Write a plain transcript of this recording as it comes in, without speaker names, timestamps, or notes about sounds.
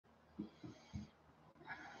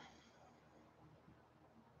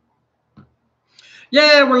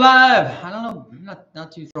Yeah, we're live. I don't know. I'm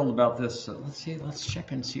not too thrilled about this. So let's see. Let's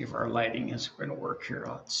check and see if our lighting is going to work here.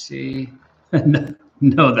 Let's see.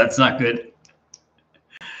 No, that's not good.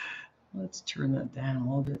 Let's turn that down a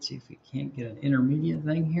little bit. See if we can't get an intermediate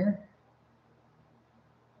thing here.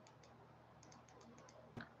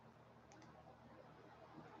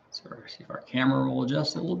 So see if our camera will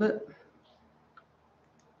adjust a little bit.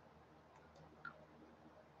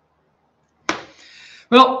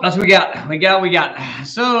 Well, that's what we got.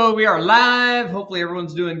 So we are live. Hopefully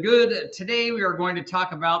everyone's doing good. Today we are going to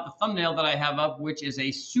talk about the thumbnail that I have up, which is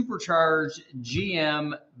a supercharged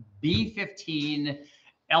GM B15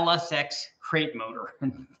 Lsx crate motor.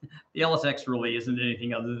 The Lsx really isn't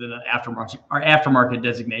anything other than an aftermarket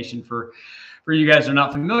designation for you guys who are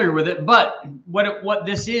not familiar with it. But what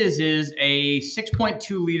this is a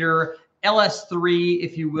 6.2 liter LS3,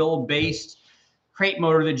 if you will, based crate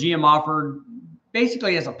motor that GM offered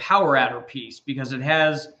basically as a power adder piece because it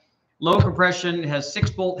has low compression, it has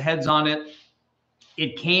 6-bolt heads on it.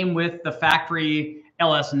 It came with the factory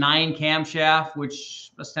LS9 camshaft,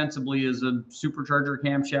 which ostensibly is a supercharger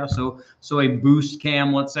camshaft, so a boost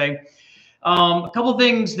cam, let's say. A couple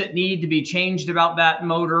things that need to be changed about that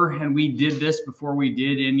motor, and we did this before we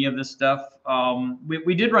did any of this stuff.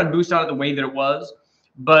 We did run boost on it the way that it was,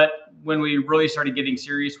 but when we really started getting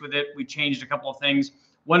serious with it, we changed a couple of things.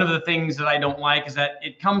 One of the things that I don't like is that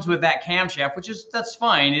it comes with that camshaft, that's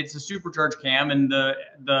fine. It's a supercharged cam, and the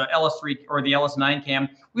LS3 or the LS9 cam,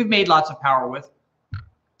 we've made lots of power with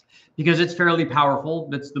because it's fairly powerful.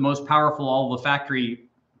 It's the most powerful of all the factory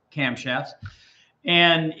camshafts,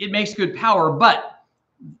 and it makes good power, but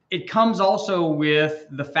it comes also with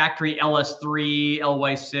the factory LS3,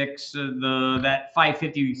 LY6, that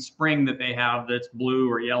 550 spring that they have that's blue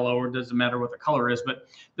or yellow, or it doesn't matter what the color is, but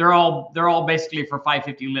they're all basically for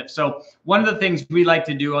 550 lifts. So one of the things we like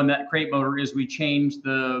to do on that crate motor is we change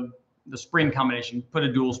the spring combination, put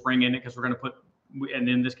a dual spring in it because we're going to put, and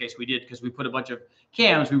in this case we did because we put a bunch of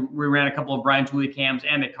cams. We ran a couple of Brian Tooley cams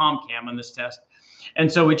and a comp cam on this test. And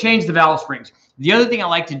so we changed the valve springs. The other thing I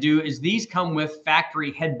like to do is these come with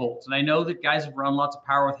factory head bolts. And I know that guys have run lots of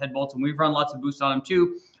power with head bolts, and we've run lots of boost on them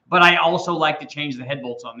too. But I also like to change the head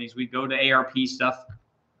bolts on these. We go to ARP stuff.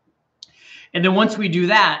 And then once we do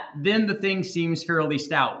that, then the thing seems fairly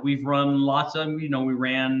stout. We've run lots of, we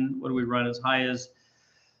ran, what do we run, as high as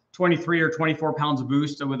 23 or 24 pounds of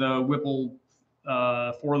boost with a Whipple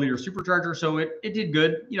 4-liter supercharger. So it did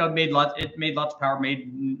good. It made lots of power,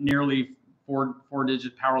 made nearly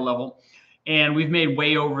four-digit power level, and we've made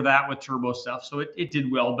way over that with turbo stuff, so it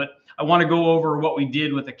did well. But I want to go over what we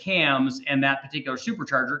did with the cams and that particular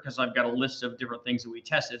supercharger because I've got a list of different things that we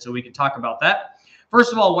tested, so we can talk about that.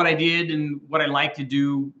 First of all, what I did and what I like to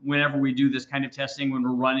do whenever we do this kind of testing, when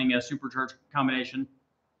we're running a supercharged combination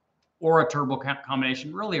or a turbo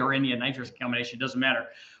combination, really, or any nitrous combination, doesn't matter.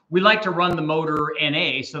 We like to run the motor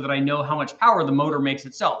NA so that I know how much power the motor makes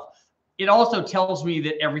itself. It also tells me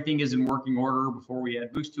that everything is in working order before we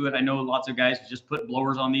add boost to it. I know lots of guys just put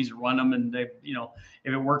blowers on these and run them, and they,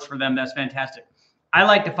 if it works for them, that's fantastic. I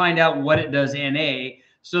like to find out what it does NA,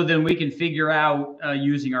 so then we can figure out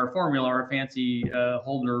using our formula, our fancy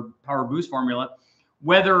Holder power boost formula,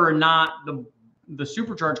 whether or not the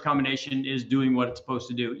supercharged combination is doing what it's supposed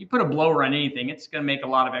to do. You put a blower on anything, it's going to make a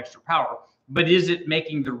lot of extra power. But is it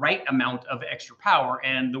making the right amount of extra power?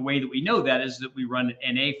 And the way that we know that is that we run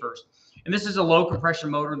NA first. And this is a low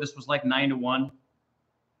compression motor. This was like 9-to-1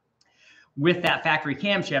 with that factory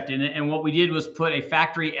camshaft in it. And what we did was put a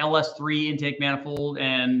factory LS3 intake manifold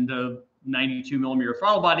and a 92mm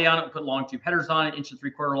throttle body on it, put long tube headers on it, 1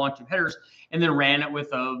 3/4 long tube headers, and then ran it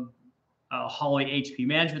with a Holley HP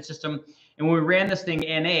management system. And when we ran this thing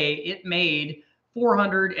NA, it made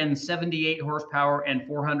 478 horsepower and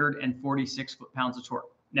 446 foot-pounds of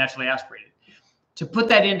torque, naturally aspirated. To put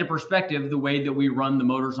that into perspective, the way that we run the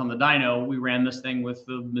motors on the dyno, we ran this thing with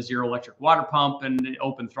the Zero electric water pump and the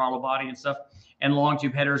open throttle body and stuff, and long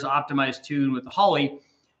tube headers, optimized tune with the Holley.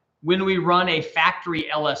 When we run a factory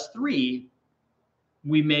LS3,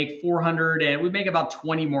 we make we make about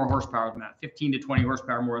 20 more horsepower than that, 15 to 20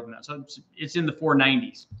 horsepower more than that. So it's in the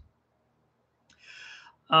 490s.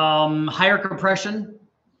 Higher compression,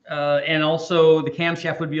 and also the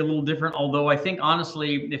camshaft would be a little different. Although I think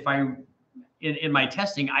honestly, if in my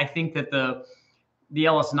testing, I think that the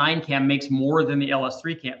LS9 cam makes more than the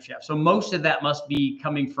LS3 camshaft. So most of that must be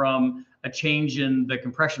coming from a change in the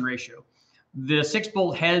compression ratio. The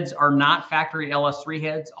 6-bolt heads are not factory LS3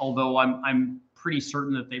 heads, although I'm pretty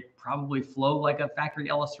certain that they probably flow like a factory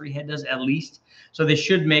LS3 head does at least. So they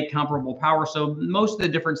should make comparable power. So most of the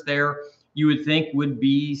difference there, you would think, would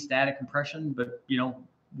be static compression, but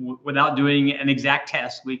without doing an exact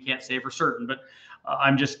test, we can't say for certain, but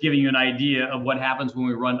I'm just giving you an idea of what happens when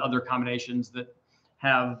we run other combinations that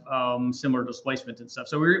have similar displacement and stuff.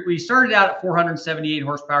 So we started out at 478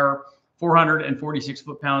 horsepower, 446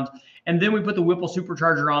 foot-pounds, and then we put the Whipple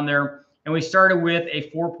supercharger on there, and we started with a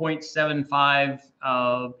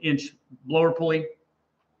 4.75 inch blower pulley.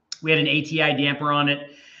 We had an ATI damper on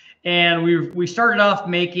it, and we started off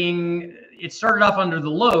making, it started off under the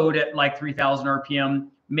load at like 3,000 RPM,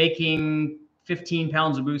 making 15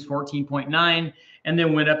 pounds of boost, 14.9, and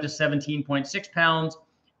then went up to 17.6 pounds.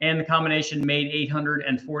 And the combination made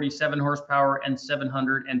 847 horsepower and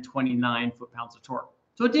 729 foot-pounds of torque.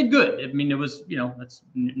 So it did good. I mean, it was, you know, that's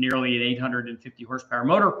nearly an 850 horsepower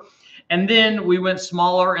motor. And then we went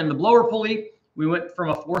smaller in the blower pulley. We went from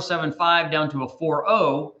a 4.75 down to a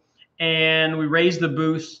 4.0, and we raised the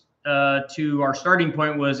boost to our starting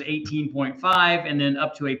point was 18.5, and then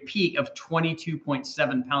up to a peak of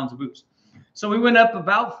 22.7 pounds of boost. So we went up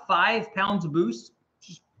about 5 pounds of boost, which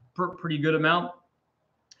is pretty good amount.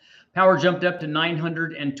 Power jumped up to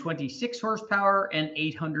 926 horsepower and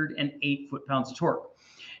 808 foot-pounds of torque.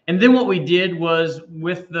 And then what we did was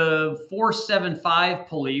with the 4.75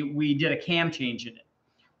 pulley, we did a cam change in it.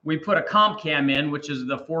 We put a comp cam in, which is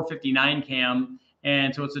the 459 cam.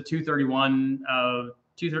 And so it's a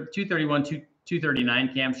 239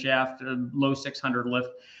 camshaft, low 600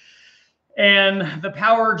 lift. And the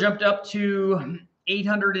power jumped up to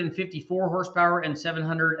 854 horsepower and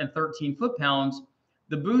 713 foot-pounds.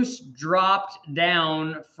 The boost dropped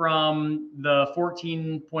down from the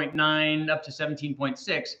 14.9 up to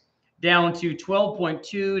 17.6, down to 12.2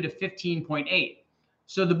 to 15.8.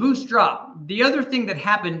 So the boost dropped. The other thing that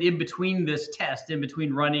happened in between this test, in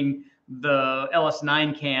between running the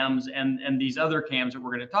LS9 cams and these other cams that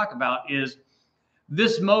we're going to talk about, is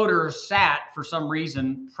this motor sat for some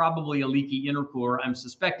reason, probably a leaky intercooler, I'm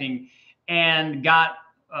suspecting, and got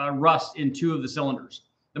rust in 2 of the cylinders.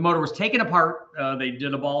 The motor was taken apart. They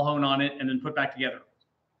did a ball hone on it and then put back together.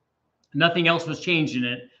 Nothing else was changed in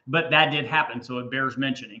it, but that did happen, so it bears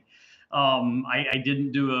mentioning. I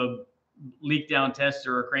didn't do a leak down test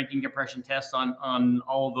or a cranking compression test on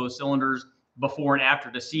all of those cylinders before and after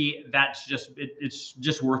to see. That's just, it's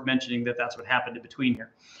just worth mentioning that that's what happened in between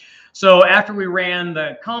here. So after we ran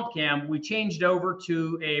the comp cam, we changed over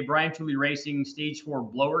to a Brian Tooley Racing Stage 4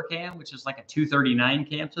 blower cam, which is like a 239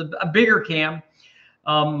 cam, so a bigger cam.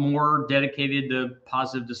 More dedicated to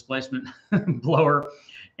positive displacement blower.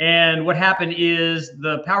 And what happened is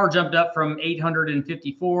the power jumped up from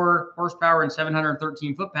 854 horsepower and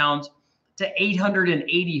 713 foot-pounds to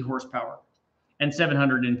 880 horsepower and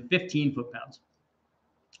 715 foot-pounds.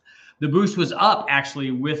 The boost was up actually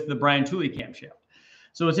with the Brian Tooley camshaft.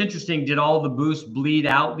 So it's interesting, did all the boost bleed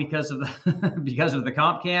out because of the because of the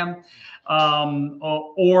comp cam?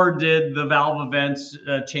 Or did the valve events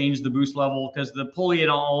change the boost level? Because the pulley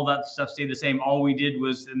and all that stuff stayed the same. All we did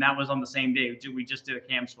was, and that was on the same day, we just did a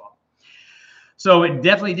cam swap. So it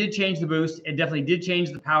definitely did change the boost. It definitely did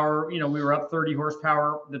change the power. You know, we were up 30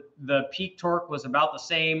 horsepower. The peak torque was about the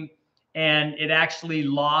same, and it actually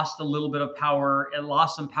lost a little bit of power. It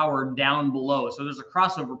lost some power down below. So there's a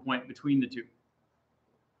crossover point between the two.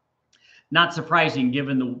 Not surprising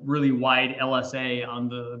given the really wide LSA on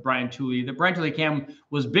the Brian Tooley. The Brian Tooley cam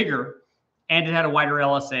was bigger and it had a wider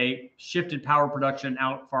LSA, shifted power production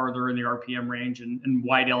out farther in the RPM range, and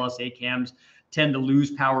wide LSA cams tend to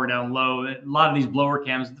lose power down low. A lot of these blower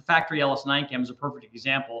cams, the factory LS9 cam is a perfect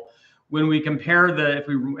example. When we compare the,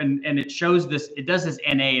 and it shows this, it does this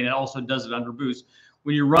NA and it also does it under boost.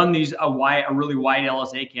 When you run these, a really wide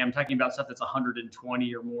LSA cam, I'm talking about stuff that's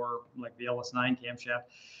 120 or more, like the LS9 camshaft.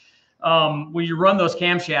 When you run those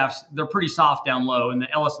camshafts, they're pretty soft down low, and the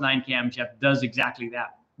LS9 camshaft does exactly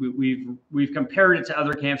that. We've compared it to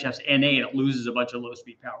other camshafts NA, and it loses a bunch of low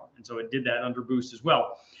speed power, and so it did that under boost as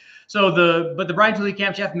well. So the Brian Tooley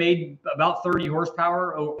camshaft made about 30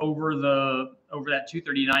 horsepower over that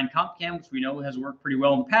 239 comp cam, which we know has worked pretty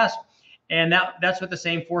well in the past, and that's with the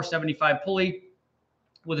same 475 pulley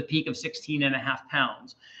with a peak of 16.5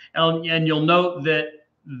 pounds. And you'll note that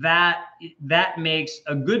makes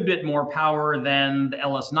a good bit more power than the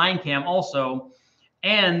LS9 cam also,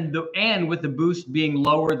 and with the boost being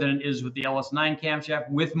lower than it is with the LS9 camshaft,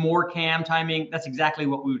 with more cam timing, that's exactly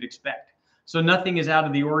what we would expect. So nothing is out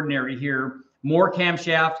of the ordinary here. More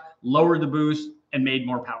camshaft, lower the boost, and made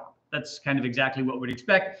more power. That's kind of exactly what we'd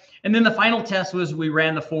expect. And then the final test was we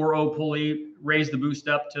ran the 4.0 pulley, raised the boost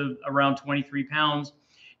up to around 23 pounds.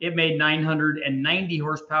 It made 990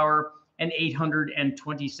 horsepower and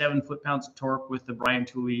 827 foot-pounds of torque with the Brian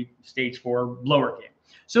Tooley Stage 4 blower cam.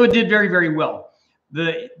 So it did very, very well.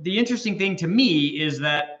 The interesting thing to me is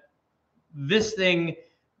that this thing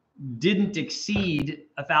didn't exceed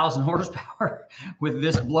 1,000 horsepower with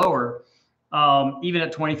this blower, even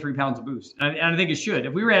at 23 pounds of boost. And I think it should.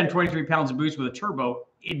 If we ran 23 pounds of boost with a turbo,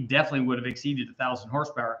 it definitely would have exceeded 1,000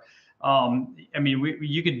 horsepower. I mean,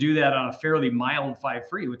 you could do that on a fairly mild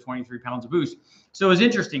 5.3 with 23 pounds of boost. So it was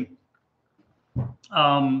interesting.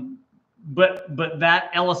 But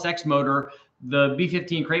that LSX motor, the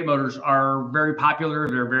B15 crate motors are very popular.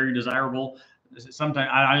 They're very desirable. Sometimes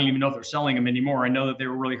I don't even know if they're selling them anymore. I know that they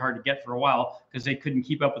were really hard to get for a while because they couldn't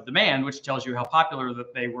keep up with demand, which tells you how popular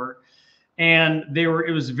that they were. And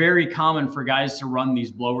it was very common for guys to run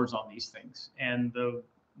these blowers on these things. And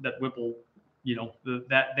that Whipple, you know,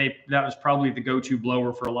 that was probably the go-to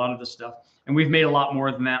blower for a lot of this stuff. And we've made a lot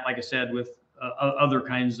more than that, like I said, with other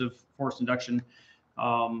kinds of forced induction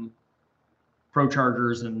Pro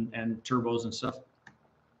Chargers and turbos and stuff.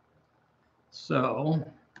 So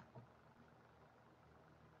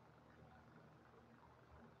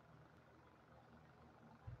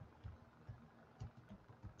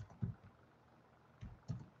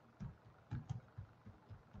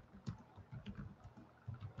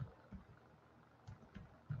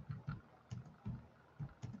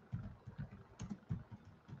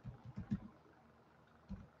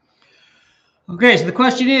okay, so the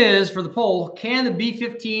question is for the poll, can the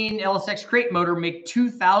B15 LSX crate motor make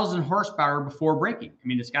 2,000 horsepower before braking? I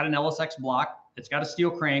mean, it's got an LSX block. It's got a steel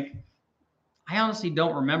crank. I honestly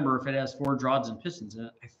don't remember if it has forged rods and pistons in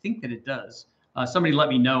it. I think that it does. Somebody let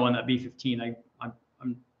me know on that B15.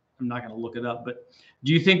 I'm not going to look it up, but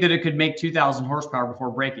do you think that it could make 2,000 horsepower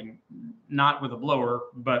before braking? Not with a blower,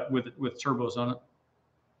 but with turbos on it.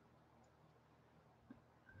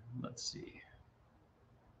 Let's see.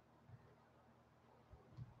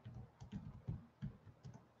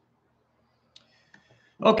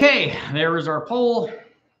 Okay, there is our poll.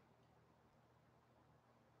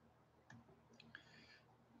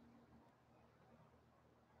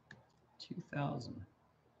 $2,000.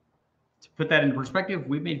 To put that into perspective,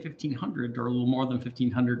 we made 1,500 or a little more than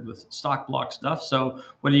 1,500 with stock block stuff. So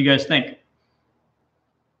what do you guys think?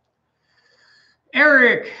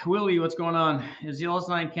 Eric, Willie, what's going on? Is the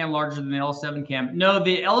LS9 cam larger than the LS7 cam? No,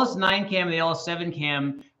 the LS9 cam and the LS7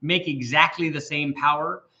 cam make exactly the same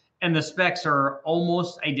power, and the specs are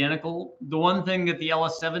almost identical. The one thing that the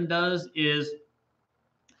LS7 does is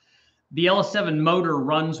the LS7 motor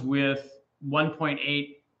runs with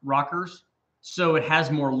 1.8 rockers, so it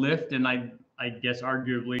has more lift and I guess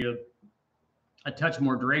arguably a touch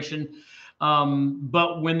more duration.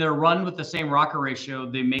 But when they're run with the same rocker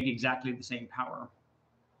ratio, they make exactly the same power.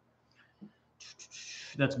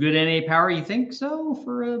 That's good NA power, you think so,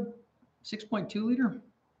 for a 6.2 liter?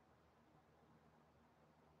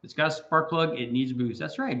 It's got a spark plug, it needs boost.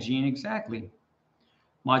 That's right, Gene, exactly.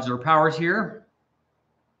 Modular powers here.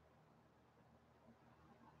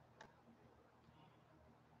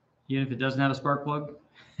 Even if it doesn't have a spark plug,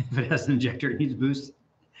 if it has an injector, it needs boost.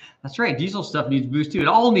 That's right, diesel stuff needs boost too. It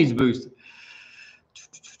all needs boost.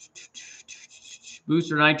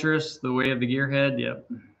 Boost or nitrous, the way of the gearhead, yep.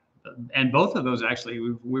 And both of those, actually,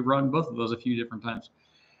 we've run both of those a few different times.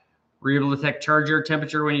 Were you able to detect charger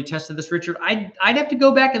temperature when you tested this, Richard? I'd have to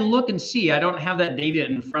go back and look and see. I don't have that data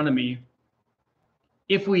in front of me.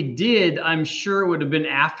 If we did, I'm sure it would have been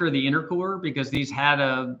after the intercooler because these had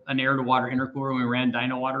an air-to-water intercooler and we ran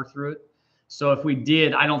dyno water through it. So if we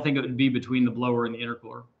did, I don't think it would be between the blower and the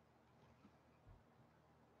intercooler.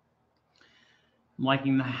 I'm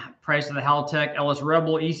liking the price of the Haltech LS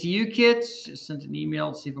Rebel ECU kits. Just sent an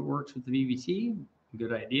email to see if it works with the VVT.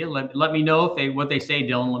 Good idea. Let me know if what they say,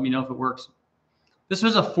 Dylan. Let me know if it works. This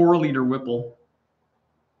was a 4-liter Whipple.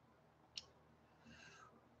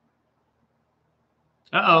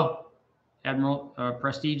 Uh-oh. Admiral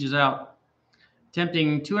Prestige is out.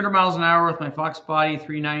 Attempting 200 miles an hour with my Fox Body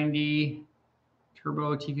 390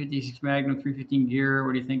 turbo T56 Magnum 315 gear.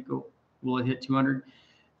 What do you think? Will it hit 200?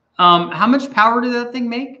 How much power did that thing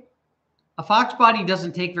make? A Fox Body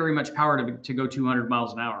doesn't take very much power to go 200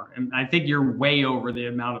 miles an hour. And I think you're way over the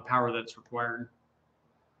amount of power that's required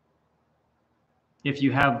if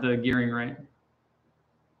you have the gearing right.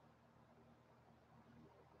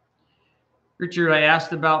 Richard, I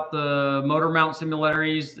asked about the motor mount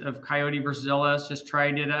similarities of Coyote versus LS. Just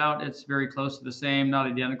tried it out. It's very close to the same, not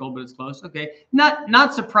identical, but it's close. Okay,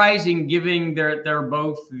 not surprising, given they're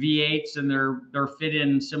both V8s and they're fit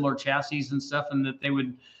in similar chassis and stuff, and that they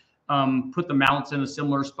would put the mounts in a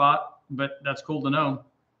similar spot. But that's cool to know.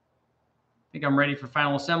 I think I'm ready for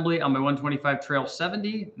final assembly on my 125 Trail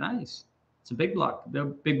 70. Nice. It's a big block. The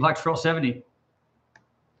big block Trail 70.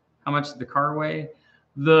 How much did the car weigh?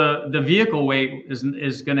 The vehicle weight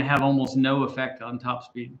is going to have almost no effect on top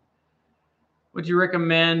speed. Would you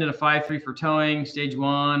recommend in a 5.3 for towing, stage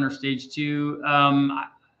 1 or stage 2?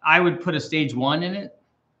 I would put a stage 1 in it.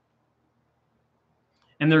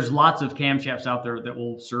 And there's lots of camshafts out there that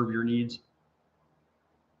will serve your needs.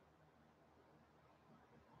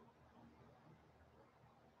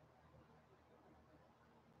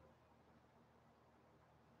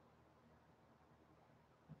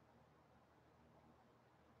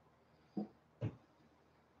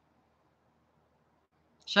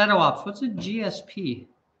 Shadow Ops, what's a GSP?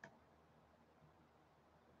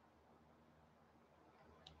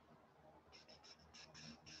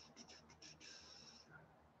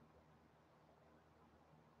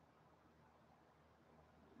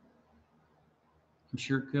 I'm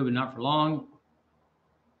sure it could, but not for long.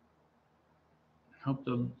 Hope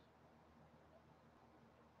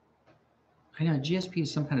I know GSP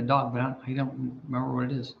is some kind of dog, but I don't remember what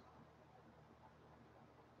it is.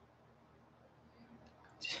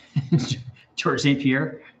 George St.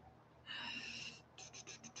 Pierre.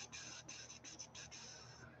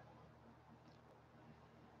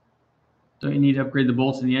 Don't you need to upgrade the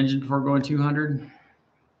bolts in the engine before going 200?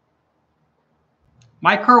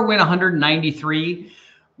 My car went 193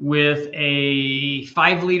 with a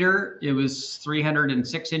 5-liter. It was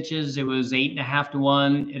 306 inches. It was 8.5 to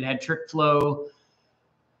 1. It had trick flow,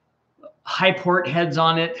 high port heads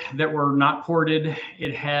on it that were not ported.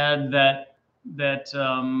 It had that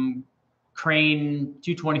Crane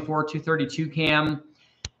 224, 232 cam.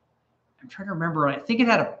 I'm trying to remember. I think it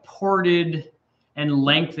had a ported and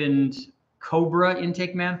lengthened Cobra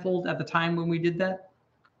intake manifold at the time when we did that.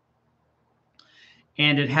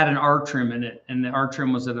 And it had an R trim in it, and the R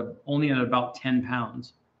trim was only at about 10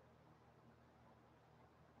 pounds.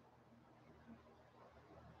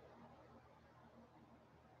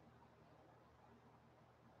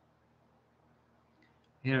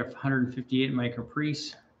 It had a 158 in my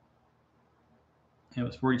Caprice. It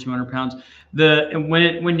was 4,200 pounds.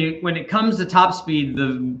 When it comes to top speed,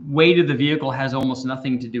 the weight of the vehicle has almost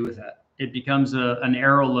nothing to do with that. It becomes an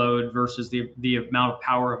aero load versus the amount of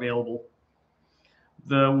power available.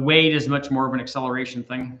 The weight is much more of an acceleration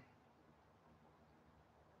thing.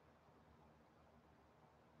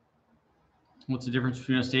 What's the difference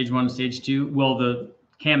between a stage 1 and stage 2? Well, the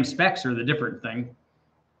cam specs are the different thing.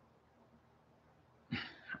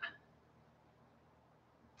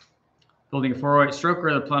 Building a 408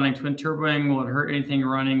 stroker, the planning twin turboing, will it hurt anything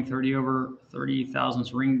running 30 over 30,000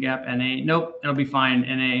 ring gap NA? Nope, it'll be fine,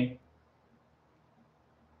 NA.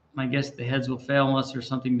 I guess the heads will fail unless there's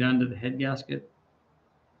something done to the head gasket.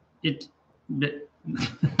 The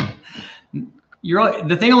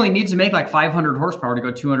thing only needs to make like 500 horsepower to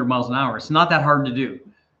go 200 miles an hour. It's not that hard to do.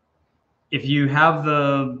 If you have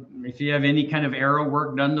any kind of aero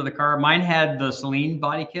work done to the car, mine had the Celine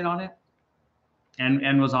body kit on it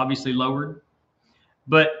and was obviously lowered,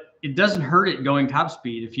 but it doesn't hurt it going top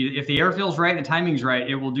speed. If the air feels right and the timing's right,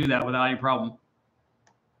 it will do that without any problem.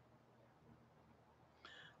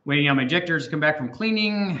 Waiting on my injectors to come back from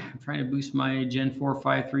cleaning. I'm trying to boost my Gen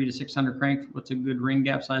 453 to 600 crank. What's a good ring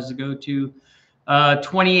gap size to go to?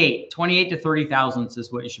 28 to 30 thousandths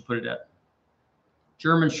is what you should put it at.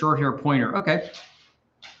 German short hair pointer. Okay.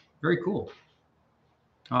 Very cool.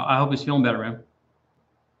 I hope he's feeling better, man.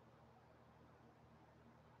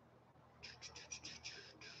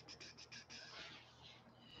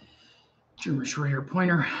 German short hair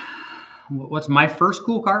pointer. What's my first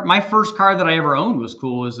cool car? My first car that I ever owned was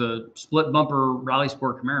cool. It was a split bumper Rally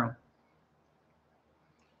Sport Camaro.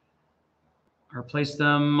 I replaced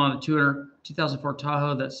them on a 2004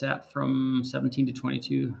 Tahoe that sat from 17 to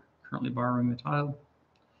 22. Currently borrowing the Tahoe.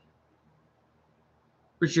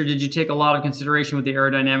 Richard, did you take a lot of consideration with the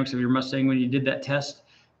aerodynamics of your Mustang when you did that test?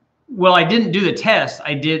 Well, I didn't do the test.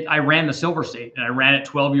 I ran the Silver State, and I ran it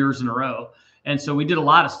 12 years in a row. And so we did a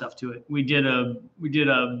lot of stuff to it. We did a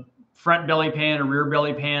front belly pan, a rear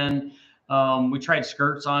belly pan. We tried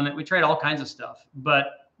skirts on it. We tried all kinds of stuff.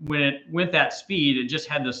 But when it went that speed, it just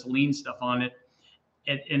had the Celine stuff on it.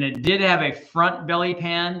 And it did have a front belly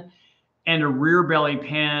pan and a rear belly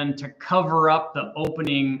pan to cover up the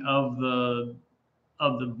opening of the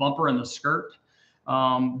bumper and the skirt.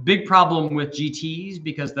 Big problem with GTs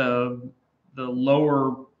because the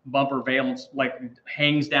lower bumper valence like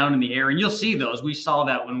hangs down in the air, and you'll see those. We saw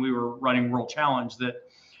that when we were running World Challenge, that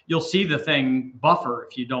you'll see the thing buffer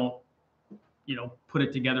if you don't, put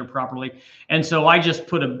it together properly. And so I just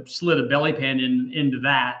slid a belly pan into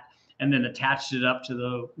that, and then attached it up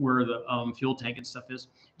to where the fuel tank and stuff is.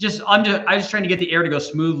 I'm just trying to get the air to go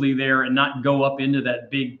smoothly there and not go up into that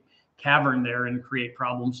big cavern there and create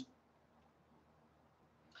problems.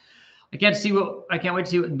 I can't wait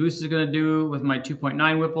to see what Boost is going to do with my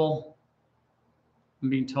 2.9 Whipple. I'm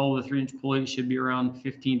being told the 3-inch pulley should be around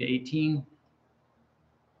 15 to 18.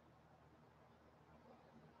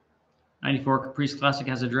 94 Caprice Classic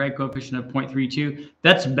has a drag coefficient of 0.32.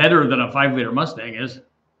 That's better than a 5-liter Mustang is.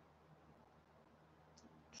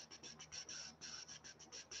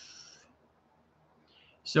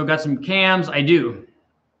 Still got some cams. I do.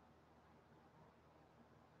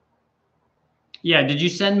 Yeah, did you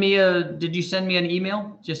send me an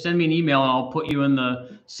email? Just send me an email and I'll put you in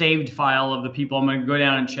the saved file of the people. I'm going to go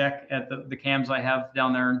down and check at the cams I have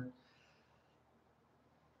down there.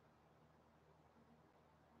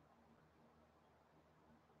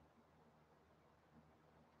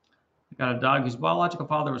 I got a dog whose biological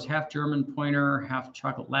father was half German pointer, half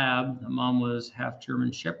chocolate lab. The mom was half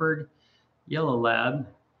German shepherd, yellow lab.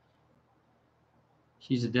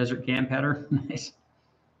 She's a desert cam patter. Nice.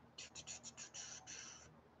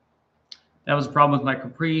 That was a problem with my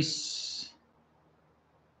Caprice.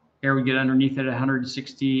 Air would get underneath it at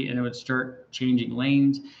 160 and it would start changing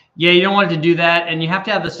lanes. Yeah, you don't want it to do that. And you have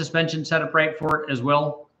to have the suspension set up right for it as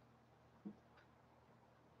well.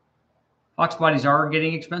 Fox bodies are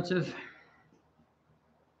getting expensive.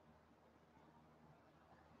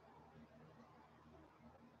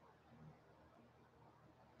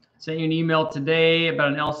 Sent you an email today about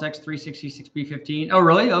an Lsx B15. Oh,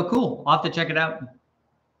 really? Oh, cool. I'll have to check it out.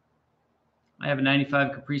 I have a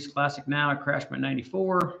 95 Caprice Classic now. I crashed my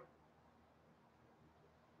 94.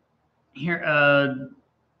 Here,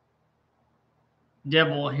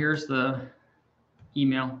 Devil, here's the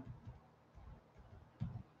email.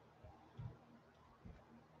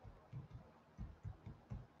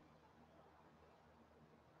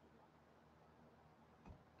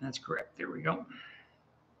 That's correct. There we go.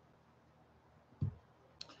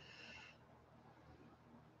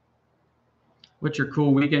 What's your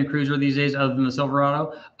cool weekend cruiser these days other than the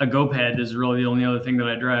Silverado? A GoPed is really the only other thing that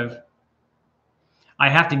I drive. I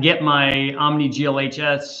have to get my Omni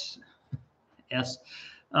GLHS. I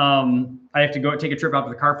have to go take a trip out to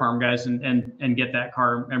the car farm, guys, and get that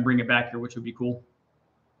car and bring it back here, which would be cool.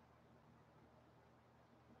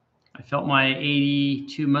 I felt my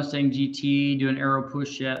 82 Mustang GT do an aero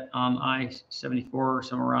push yet on I-74,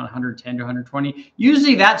 somewhere around 110 to 120.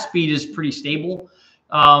 Usually that speed is pretty stable.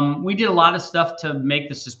 We did a lot of stuff to make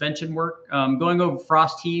the suspension work. Going over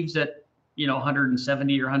frost heaves at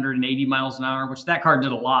 170 or 180 miles an hour, which that car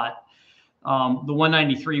did a lot. The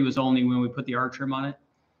 193 was only when we put the R trim on it,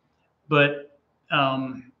 but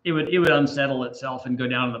it would unsettle itself and go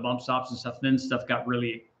down to the bump stops and stuff. Then stuff got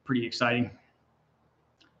really pretty exciting.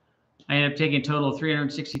 I ended up taking a total of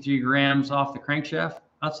 363 grams off the crankshaft.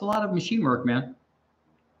 That's a lot of machine work, man.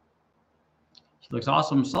 She looks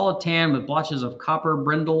awesome. Solid tan with blotches of copper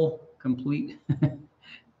brindle, complete. All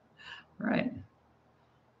right.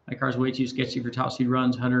 My car's way too sketchy for top speed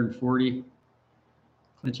runs, 140.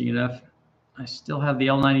 Clinching enough. I still have the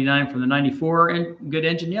L99 from the 94 and good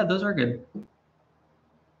engine. Yeah, those are good.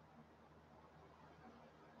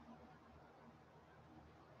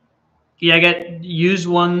 Yeah, I get used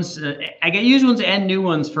ones. I get used ones and new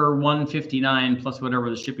ones for $159 plus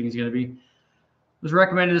whatever the shipping is going to be. Was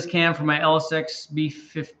recommended this cam for my Lsx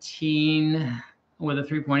B15 with a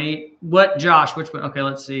 3.8. What, Josh? Which one? Okay,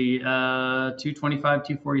 let's see. 225,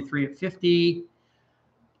 243 at 50.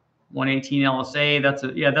 118 LSA.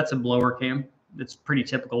 That's a blower cam. It's pretty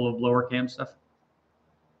typical of blower cam stuff.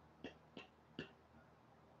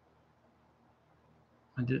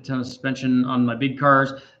 I did a ton of suspension on my big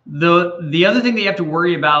cars. The other thing that you have to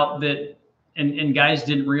worry about that, and guys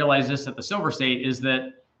didn't realize this at the Silver State, is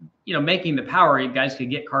that making the power, you guys could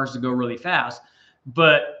get cars to go really fast.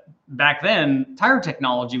 But back then, tire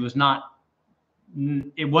technology was not.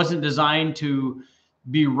 It wasn't designed to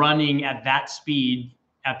be running at that speed,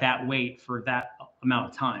 at that weight for that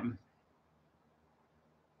amount of time.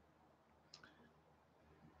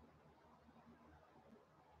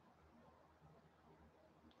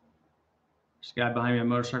 This guy behind me on a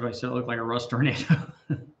motorcycle, I said it looked like a rust tornado.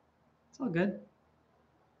 It's all good.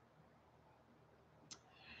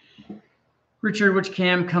 Richard, which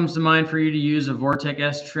cam comes to mind for you to use? A Vortec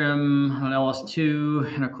S trim, an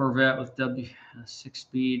LS2, and a Corvette with W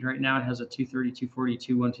 6-speed. Right now it has a 230,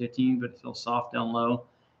 242, 115, but it feels soft down low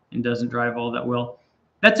and doesn't drive all that well.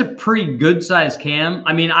 That's a pretty good size cam.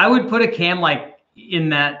 I mean, I would put a cam like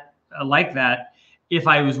that if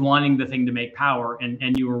I was wanting the thing to make power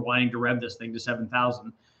and you were wanting to rev this thing to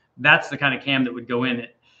 7,000. That's the kind of cam that would go in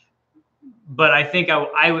it. But I think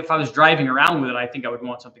if I was driving around with it, I think I would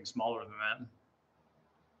want something smaller than that.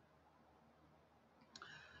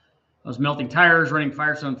 Those melting tires, running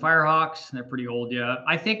Firestone Firehawks. They're pretty old, yeah.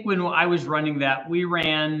 I think when I was running that, we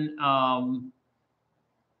ran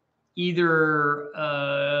either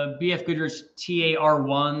BF Goodrich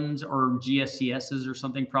TAR1s or GSCSs or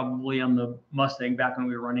something, probably on the Mustang back when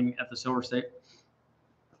we were running at the Silver State.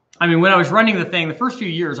 I mean, when I was running the thing, the first few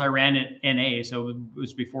years I ran it NA, so it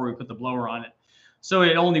was before we put the blower on it. So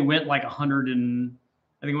it only went like 100 and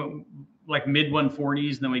I think it went like mid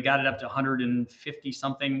 140s, and then we got it up to 150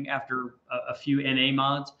 something after a few NA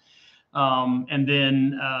mods. And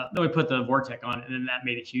then we put the Vortec on it, and then that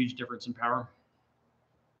made a huge difference in power.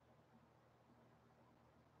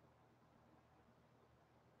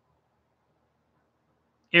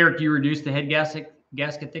 Eric, you reduced the head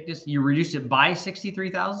gasket thickness. You reduced it by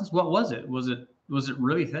 63 thousandths. What was it? Was it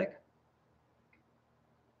really thick?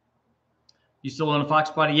 You still own a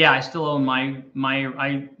Fox body? Yeah, I still own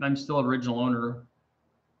I'm still original owner.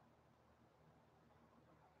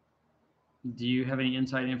 Do you have any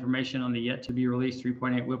inside information on the yet to be released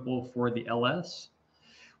 3.8 Whipple for the LS?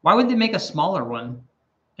 Why would they make a smaller one?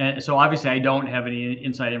 And so obviously I don't have any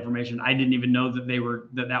inside information. I didn't even know that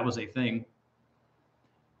that was a thing.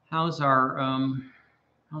 How's our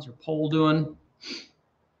poll doing?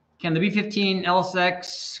 Can the B15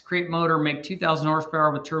 Lsx crate motor make 2,000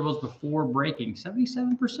 horsepower with turbos before braking?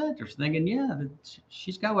 77% are thinking, yeah,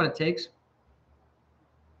 she's got what it takes.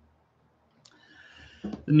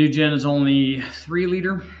 The new gen is only 3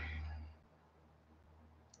 liter.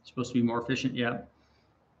 It's supposed to be more efficient, yeah.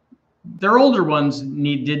 Their older ones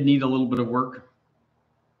did need a little bit of work.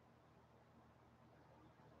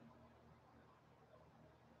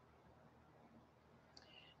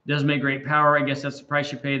 Does make great power. I guess that's the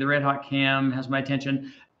price you pay. The red hot cam has my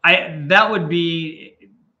attention. That's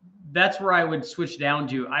where I would switch down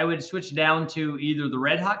to. I would switch down to either the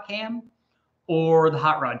red hot cam or the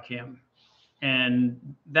hot rod cam.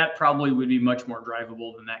 And that probably would be much more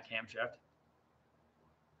drivable than that camshaft.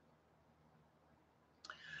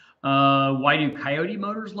 Why do Coyote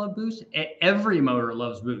motors love boost? Every motor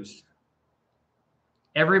loves boost.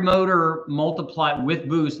 Every motor with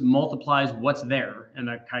boost multiplies what's there, and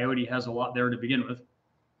a Coyote has a lot there to begin with.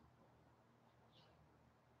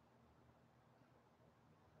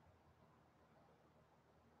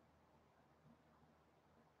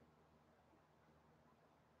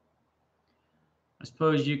 I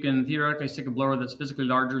suppose you can theoretically stick a blower that's physically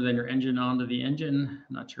larger than your engine onto the engine.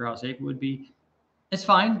 Not sure how safe it would be. It's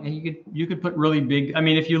fine. And you could put really big. I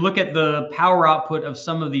mean, if you look at the power output of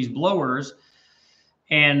some of these blowers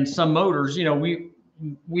and some motors, you know,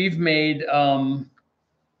 we've made,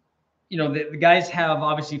 you know, the guys have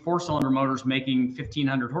obviously 4-cylinder motors making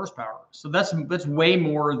 1,500 horsepower. So that's way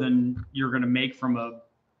more than you're going to make from a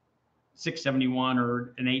 671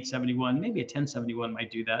 or an 871. Maybe a 1071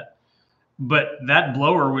 might do that. But that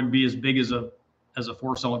blower would be as big as a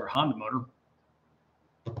 4-cylinder Honda motor.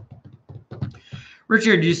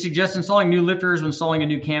 Richard, do you suggest installing new lifters when installing a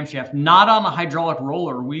new camshaft? Not on a hydraulic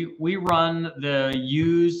roller. We run the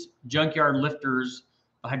used junkyard lifters,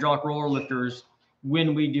 the hydraulic roller lifters,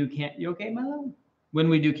 when we do you okay, Milo? When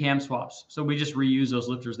we do cam swaps. So we just reuse those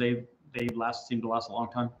lifters. They seem to last a long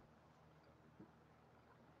time.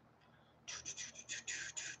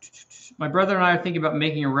 My brother and I are thinking about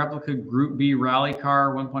making a replica Group B rally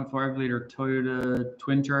car, 1.5 liter Toyota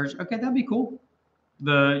twin charge. Okay, that'd be cool.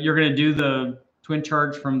 You're going to do the twin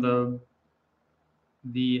charge from the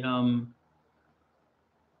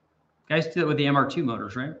guys do that with the MR2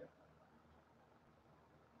 motors, right?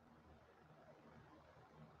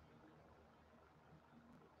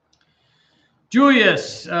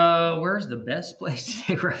 Julius, where's the best place to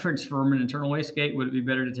take reference from an internal wastegate? Would it be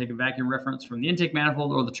better to take a vacuum reference from the intake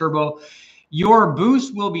manifold or the turbo? Your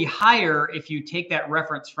boost will be higher if you take that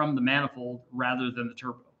reference from the manifold rather than the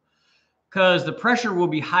turbo, because the pressure will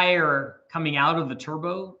be higher coming out of the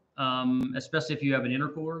turbo, especially if you have an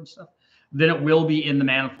intercooler and stuff, than it will be in the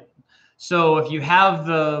manifold. So if you have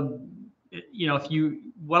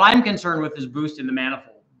what I'm concerned with is boost in the manifold.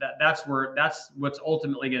 That's what's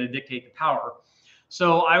ultimately going to dictate the power.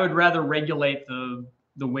 So I would rather regulate the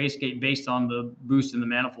wastegate based on the boost in the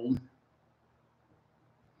manifold.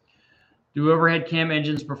 Do overhead cam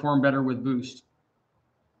engines perform better with boost?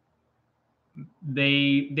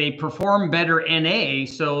 They perform better NA,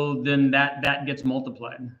 so then that gets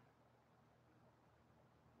multiplied.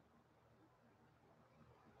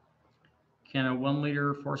 Can a 1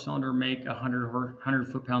 liter 4-cylinder make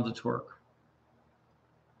 100 foot-pounds of torque?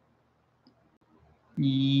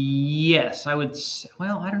 Yes, I would.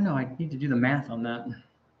 Well, I don't know. I need to do the math on that.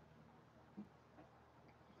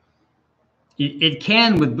 It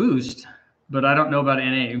can with boost, but I don't know about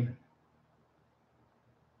NA.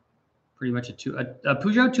 pretty much a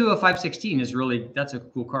Peugeot 20516 is really, that's a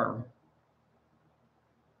cool car.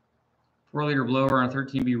 4-liter blower on a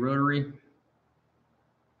 13B rotary.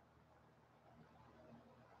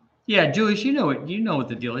 Yeah, Julius, you know what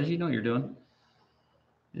the deal is. You know what you're doing.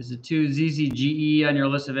 Is the 2 ZZGE on your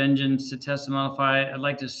list of engines to test and modify? I'd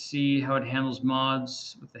like to see how it handles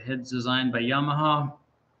mods with the heads designed by Yamaha.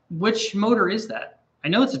 Which motor is that? I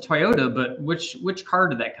know it's a Toyota, but which car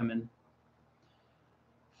did that come in?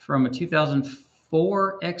 From a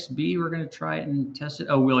 2004 XB, we're going to try it and test it.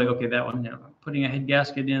 Oh, really? Okay, that one. Yeah. Putting a head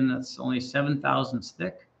gasket in that's only 7 thousandths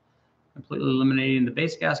thick. Completely eliminating the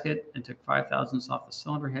base gasket and took 5 thousandths off the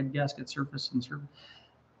cylinder head gasket surface and surface.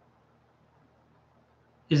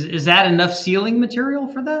 Is that enough sealing material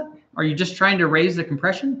for that? Are you just trying to raise the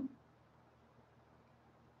compression?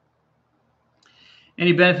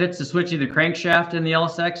 Any benefits to switching the crankshaft in the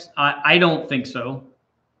LSX? I don't think so.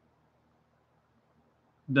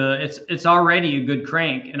 It's already a good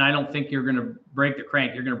crank, and I don't think you're going to break the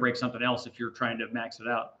crank. You're going to break something else if you're trying to max it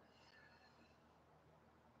out.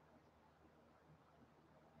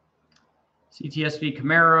 CTSV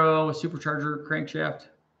Camaro, supercharger crankshaft.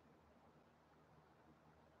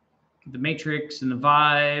 The Matrix and the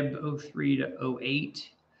Vibe 03 to 08.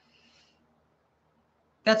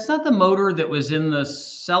 That's not the motor that was in the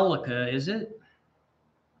Celica, is it?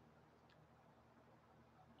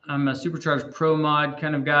 I'm a Supercharged Pro Mod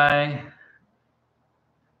kind of guy.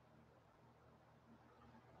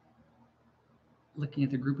 Looking at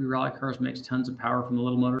the Group E rally cars makes tons of power from the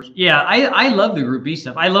little motors. Yeah, I love the Group E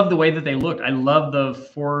stuff. I love the way that they looked. I love the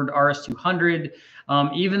Ford RS200,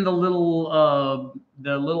 even the little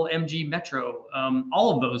MG Metro.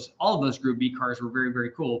 All of those Group E cars were very, very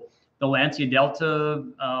cool. The Lancia Delta,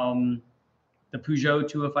 the Peugeot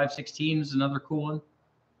 20516 is another cool one.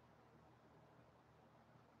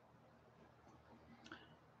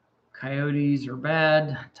 Coyotes are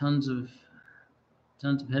bad. Tons of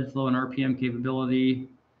head flow and RPM capability.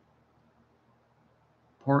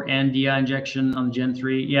 Port and DI injection on the Gen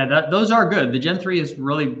 3. Yeah, those are good. The Gen 3 is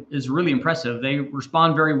really impressive. They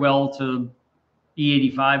respond very well to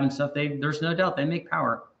E85 and stuff. There's no doubt they make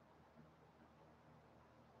power.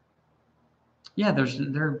 Yeah,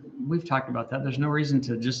 we've talked about that. There's no reason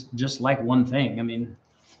to just like one thing. I mean,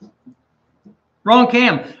 wrong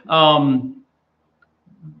cam.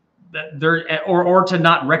 Or to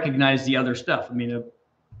not recognize the other stuff. I mean,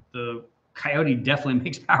 the Coyote definitely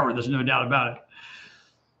makes power. There's no doubt about it.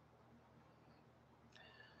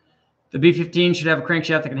 The B15 should have a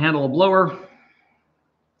crankshaft that can handle a blower.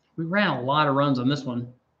 We ran a lot of runs on this one.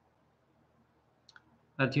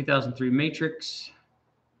 A 2003 Matrix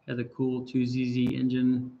had the cool 2ZZ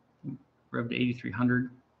engine, revved to 8,300,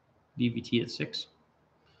 VVT at 6.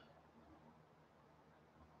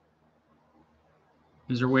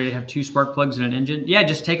 Is there a way to have 2 spark plugs in an engine? Yeah,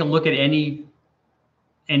 just take a look at any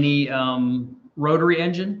rotary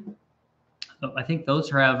engine. I think those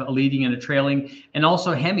have a leading and a trailing, and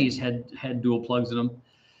also Hemis had dual plugs in them.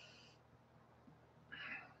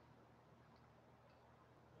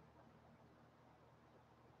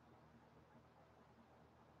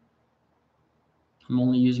 I'm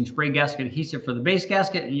only using spray gasket adhesive for the base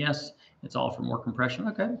gasket, and yes, it's all for more compression.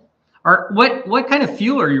 Okay. What kind of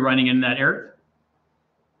fuel are you running in that, Eric?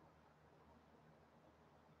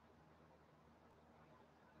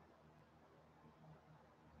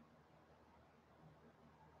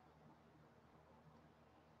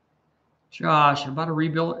 Josh, I bought a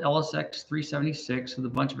rebuilt LSX 376 with a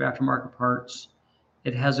bunch of aftermarket parts.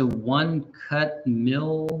 It has a 1-cut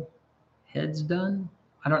mill heads done.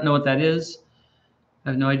 I don't know what that is. I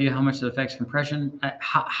have no idea how much it affects compression.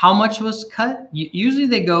 How much was cut? Usually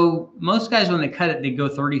they go, most guys when they cut it, they go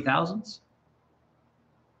 30 thousandths.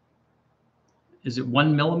 Is it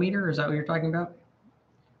 1 millimeter? Is that what you're talking about?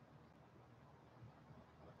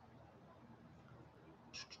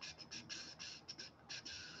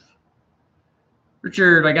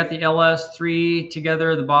 Richard, I got the LS3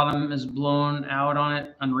 together. The bottom is blown out on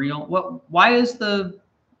it. Unreal.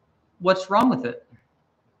 What's wrong with it?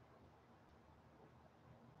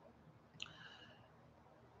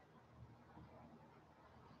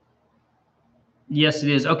 Yes, it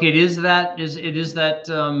is. Okay, it is that.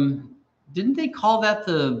 Didn't they call that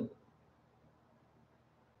the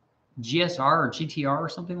GSR or GTR or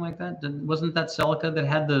something like that? Wasn't that Celica that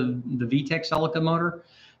had the VTEC Celica motor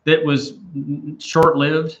that was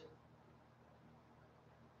short-lived?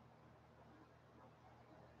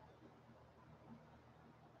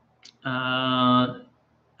 Oh,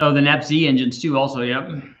 the NAPZ engines too also, yep.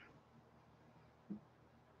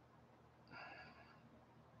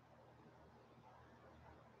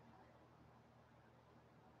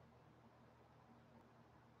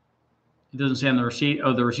 doesn't say on the receipt.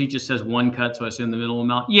 Oh, the receipt just says 1 cut, so I assume the minimum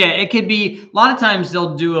amount. Yeah, it could be. A lot of times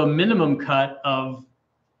they'll do a minimum cut of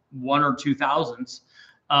 1 or 2 thousandths,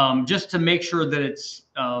 just to make sure that it's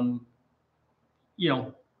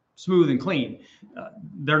smooth and clean.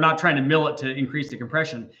 They're not trying to mill it to increase the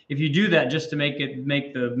compression. If you do that just to make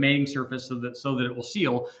the mating surface so that it will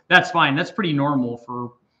seal, that's fine. That's pretty normal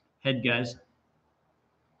for head guys.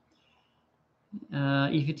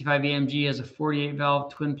 E55 AMG has a 48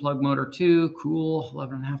 valve twin plug motor too. Cool.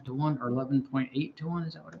 11.5 to 1 or 11.8 to 1.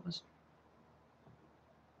 Is that what it was?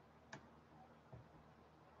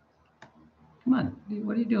 Come on.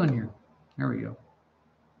 What are you doing here? There we go.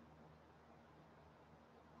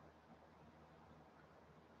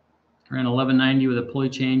 Ran 1190 with a pulley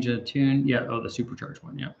change and a tune. Yeah. Oh, the supercharged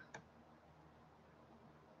one. Yeah.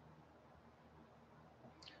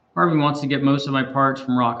 Marvin wants to get most of my parts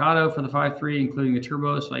from Rock Auto for the 5.3, including the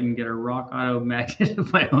turbo, so I can get a Rock Auto magnet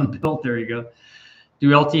of my own build. There you go.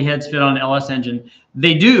 Do LT heads fit on an LS engine?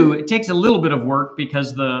 They do. It takes a little bit of work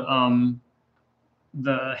because the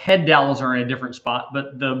head dowels are in a different spot,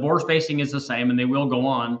 but the bore spacing is the same, and they will go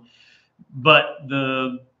on. But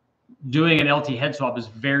doing an LT head swap is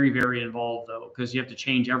very, very involved, though, because you have to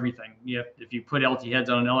change everything. If you put LT heads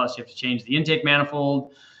on an LS, you have to change the intake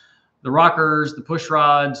manifold, the rockers, the push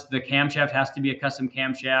rods, the camshaft has to be a custom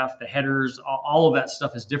camshaft, the headers, all of that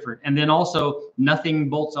stuff is different. And then also nothing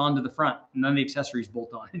bolts onto the front. None of the accessories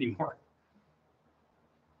bolt on anymore.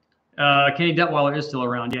 Kenny Detweiler is still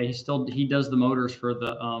around. Yeah, he does the motors for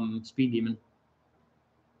the Speed Demon.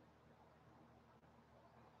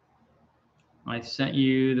 I sent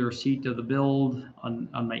you the receipt of the build on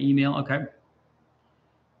my email. Okay.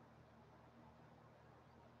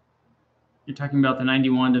 You're talking about the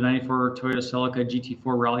 91 to 94 Toyota Celica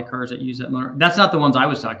GT4 rally cars that use that motor. That's not the ones I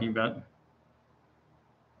was talking about.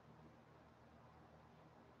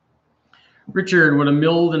 Richard, would a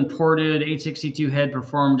milled and ported 862 head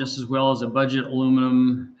perform just as well as a budget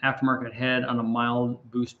aluminum aftermarket head on a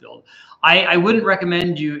mild boost build? I wouldn't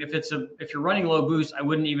recommend you, if you're running low boost, I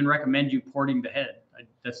wouldn't even recommend you porting the head.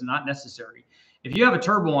 That's not necessary. If you have a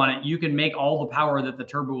turbo on it, you can make all the power that the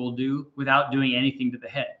turbo will do without doing anything to the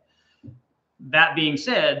head. That being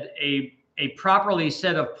said, a properly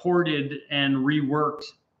set of ported and reworked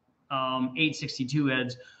 862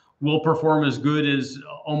 heads will perform as good as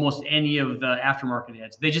almost any of the aftermarket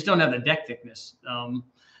heads. They just don't have the deck thickness,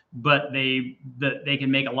 but they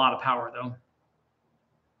can make a lot of power, though.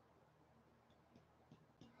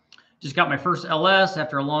 Just got my first LS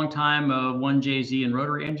after a long time of 1JZ and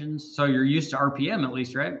rotary engines. So you're used to RPM at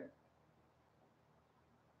least, right?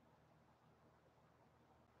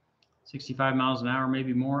 65 miles an hour,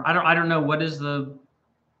 maybe more. I don't know. What is the,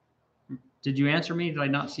 did you answer me? Did I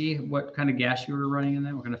not see what kind of gas you were running in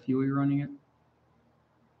there? What kind of fuel you're running it?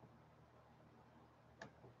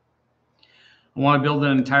 I want to build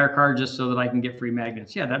an entire car just so that I can get free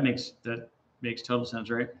magnets. Yeah, that makes total sense,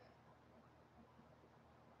 right?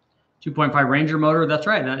 2.5 Ranger motor. That's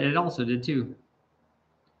right. It also did too.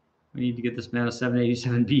 We need to get this man a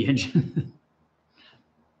 787B engine.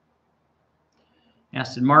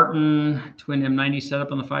 Aston Martin twin M90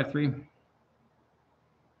 setup on the 5.3.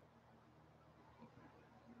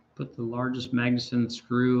 Put the largest Magnuson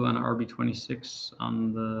screw on RB26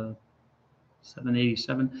 on the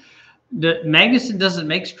 787. The Magnuson doesn't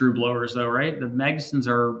make screw blowers though, right? The Magnusons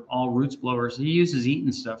are all roots blowers. He uses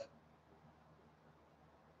Eaton stuff.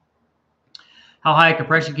 How high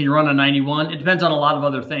compression can you run on 91? It depends on a lot of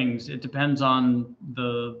other things. It depends on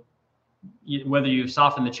whether you've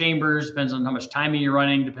softened the chambers, depends on how much timing you're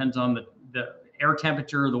running, depends on the air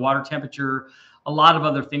temperature, the water temperature. A lot of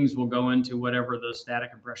other things will go into whatever the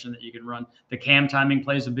static compression that you can run. The cam timing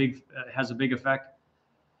has a big effect.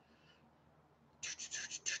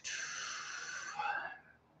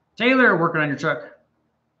 Taylor, working on your truck.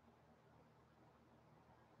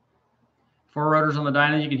 4 rotors on the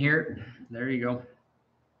dyno, you can hear it. There you go.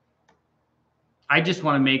 I just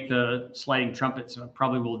want to make the sliding trumpet, so I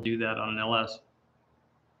probably will do that on an LS.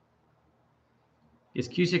 Is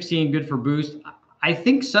Q16 good for boost? I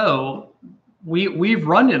think so. We've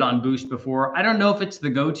run it on boost before. I don't know if it's the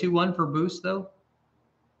go-to one for boost though.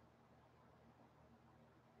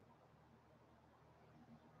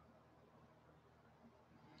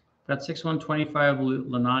 Got 6125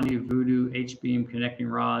 Lenandi Voodoo H-beam connecting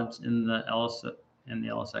rods in the LSX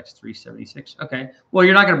 376. Okay. Well,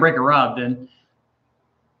 you're not going to break a rod then.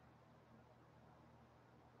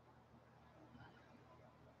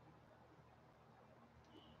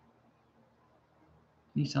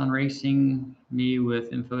 Nissan Racing me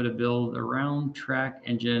with info to build a round track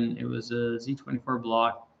engine. It was a Z24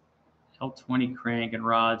 block L20 crank and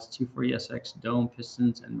rods, 240SX dome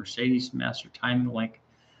pistons, and Mercedes Master timing link,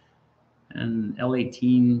 and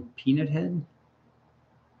L18 peanut head.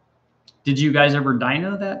 Did you guys ever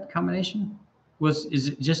dyno that combination? Is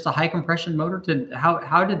it just a high compression motor?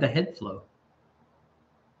 How did the head flow?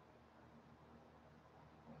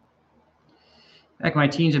 Back in my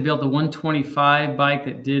teens, I built a 125 bike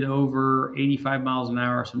that did over 85 miles an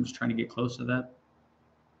hour, so I'm just trying to get close to that.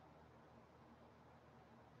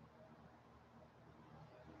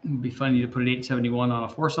 It would be funny to put an 871 on a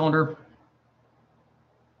 4-cylinder.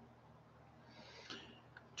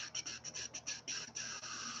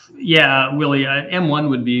 Yeah, Willie, M1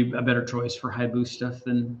 would be a better choice for high boost stuff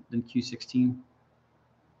than Q16.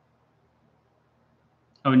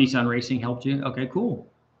 Oh, Nissan Racing helped you? Okay, cool.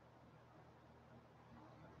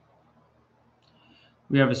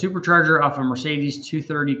 We have a supercharger off a Mercedes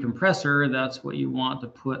 230 compressor. That's what you want to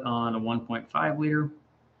put on a 1.5 liter.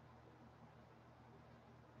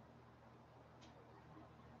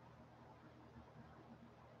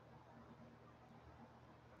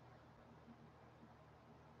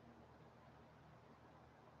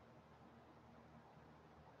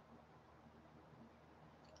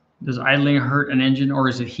 Does idling hurt an engine, or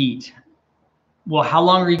is it heat? Well, how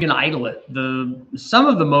long are you going to idle it? Some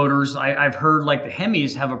of the motors I've heard, like the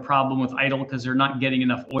Hemis, have a problem with idle because they're not getting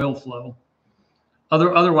enough oil flow.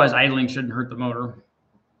 Otherwise, idling shouldn't hurt the motor.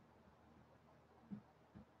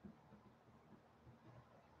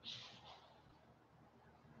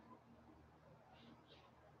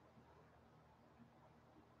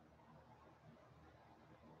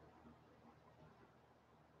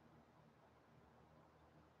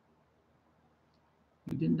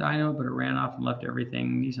 We didn't dyno, but it ran off and left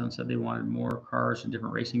everything. Nissan said they wanted more cars in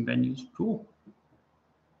different racing venues. Cool.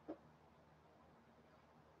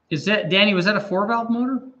 Is that, Danny, was that a 4-valve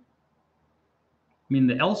motor? I mean,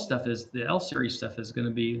 the L series stuff is going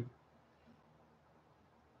to be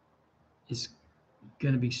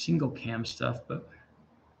single cam stuff, but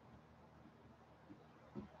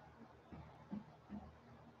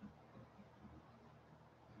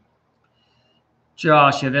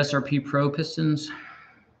Josh, you have SRP Pro pistons,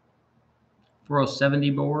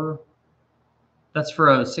 4070 bore. That's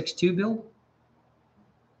for a 6.2 build?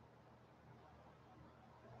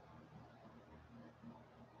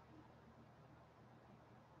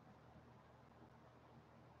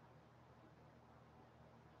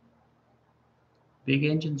 Big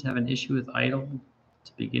engines have an issue with idle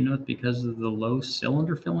to begin with because of the low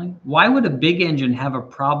cylinder filling. Why would a big engine have a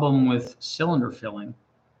problem with cylinder filling?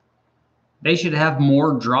 They should have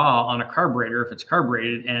more draw on a carburetor if it's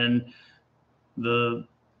carbureted, and if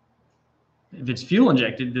it's fuel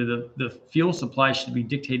injected, the fuel supply should be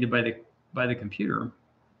dictated by the computer.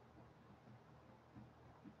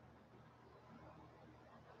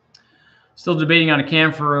 Still debating on a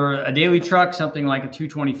cam for a daily truck, something like a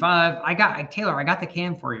 225. Taylor, I got the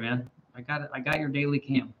cam for you, man. I got your daily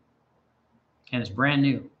cam, and it's brand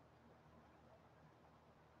new.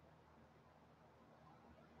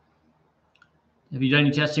 Have you done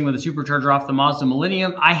any testing with a supercharger off the Mazda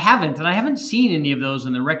Millennium? I haven't, and I haven't seen any of those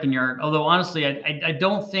in the wrecking yard. Although honestly, I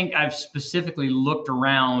don't think I've specifically looked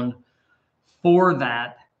around for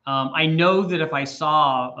that. I know that if I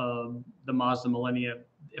saw the Mazda Millennium,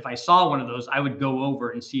 if I saw one of those, I would go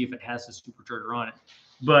over and see if it has the supercharger on it.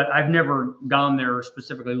 But I've never gone there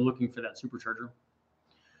specifically looking for that supercharger.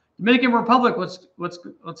 Dominican Republic,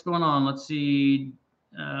 what's going on? Let's see.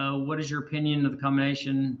 What is your opinion of the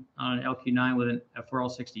combination on an LQ9 with a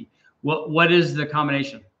 4L60? What is the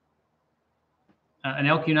combination? An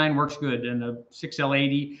LQ9 works good, and a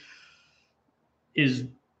 6L80 is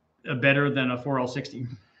better than a 4L60.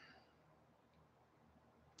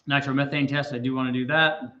 Nitromethane test, I do want to do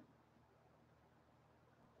that.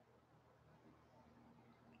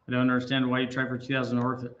 I don't understand why you try for 2,000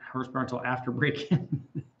 horsepower until after break-in.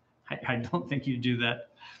 I don't think you do that.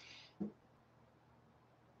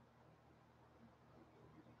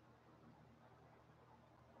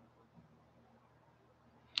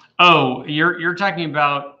 Oh, you're talking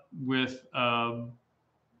about with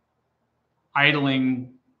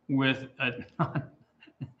idling with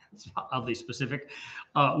it's oddly specific,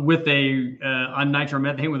 with on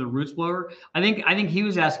nitromethane with a roots blower. I think he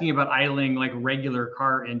was asking about idling like regular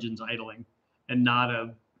car engines idling, and not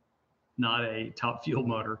a top fuel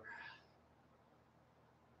motor.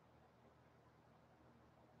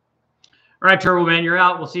 All right, Turbo Man, you're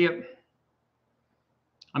out. We'll see you.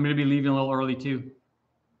 I'm going to be leaving a little early too.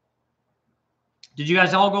 Did you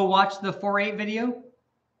guys all go watch the 4.8 video?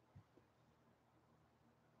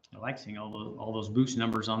 I like seeing all those boost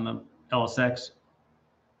numbers on the LSX.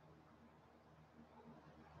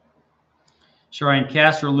 Showing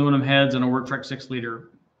cast or aluminum heads on a Work Truck 6-liter.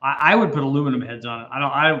 I would put aluminum heads on it.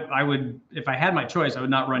 I would, if I had my choice, I would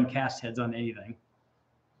not run cast heads on anything.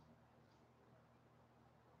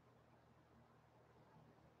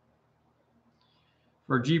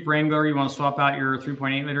 For a Jeep Wrangler, you want to swap out your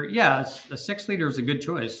 3.8 liter? Yeah, a 6-liter is a good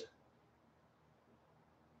choice.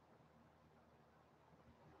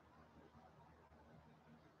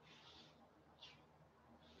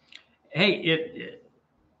 Hey,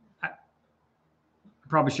 I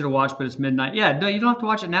probably should have watched, but it's midnight. Yeah, no, you don't have to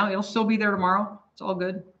watch it now. It'll still be there tomorrow. It's all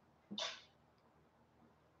good.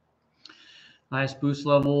 Highest boost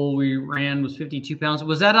level we ran was 52 pounds.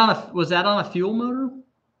 Was that on a fuel motor?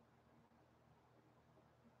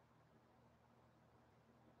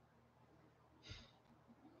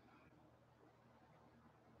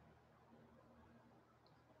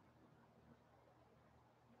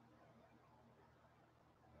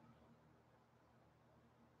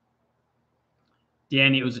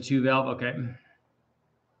 Danny, it was a 2-valve. Okay.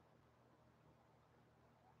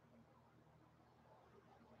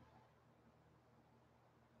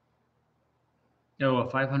 Oh, a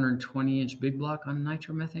 520-inch big block on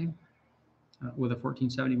nitromethane with a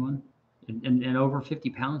 1471 and over 50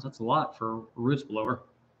 pounds. That's a lot for a roots blower.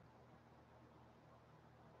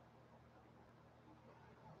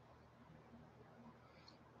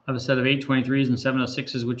 I have a set of 823s and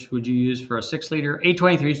 706s. Which would you use for a 6-liter?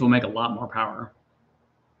 823s will make a lot more power.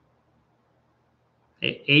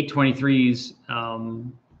 823s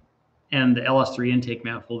and the LS3 intake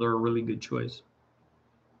manifold are a really good choice.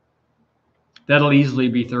 That'll easily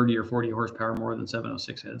be 30 or 40 horsepower more than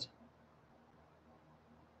 706 heads.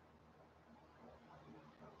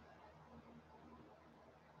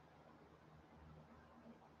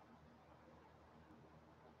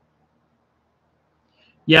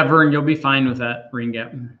 Yeah, Vern, you'll be fine with that ring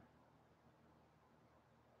gap.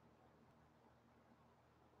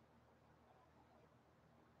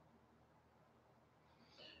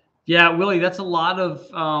 Yeah, Willie, that's a lot of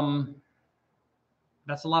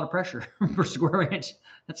pressure per square inch.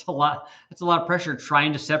 That's a lot of pressure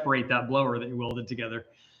trying to separate that blower that you welded together.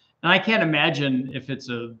 And I can't imagine if it's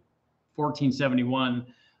a 1471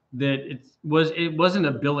 that it wasn't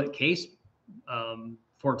a billet case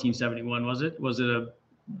 1471, was it? Was it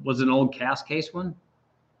an old cast case one?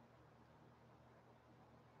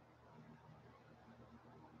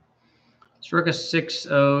 Struck a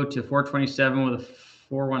 6.0 to 427 with a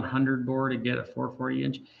 4100 bore to get a 440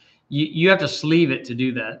 inch. You have to sleeve it to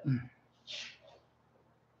do that.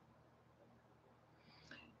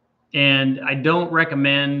 And I don't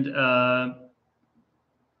recommend,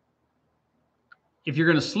 if you're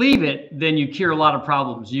going to sleeve it, then you cure a lot of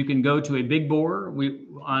problems. You can go to a big bore.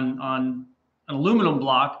 On an aluminum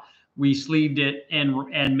block, we sleeved it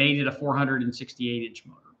and made it a 468-inch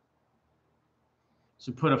motor.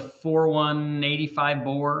 So put a 4.185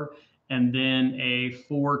 bore and then a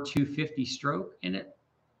 4.250 stroke in it.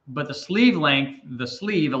 But the sleeve length, the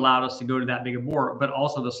sleeve allowed us to go to that big a bore, but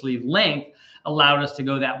also the sleeve length allowed us to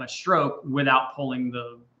go that much stroke without pulling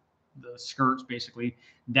the skirts basically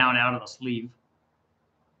down out of the sleeve.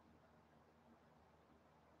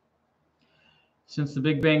 Since the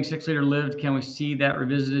Big Bang 6-liter lived, can we see that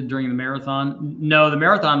revisited during the marathon? No, the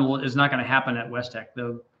marathon is not going to happen at West Tech.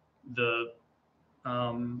 The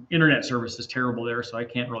internet service is terrible there, so I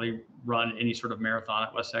can't really run any sort of marathon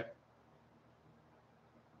at West Tech.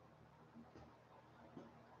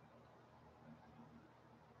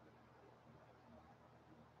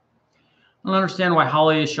 I don't understand why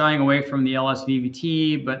Holley is shying away from the LS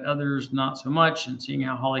VVT, but others not so much. And seeing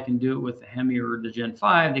how Holley can do it with the Hemi or the Gen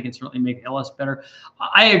 5, they can certainly make LS better.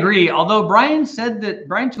 I agree. Although Brian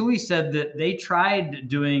Tooley said that they tried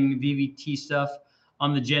doing VVT stuff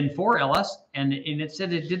on the Gen 4 LS, and it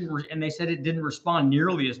said it didn't, and they said it didn't respond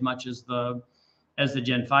nearly as much as the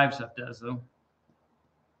Gen 5 stuff does, though.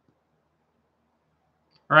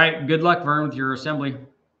 All right, good luck, Vern, with your assembly.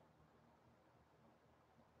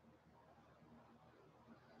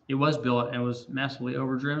 It was billet and was massively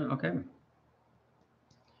overdriven. Okay.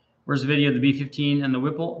 Where's the video of the B15 and the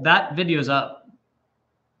Whipple? That video's up.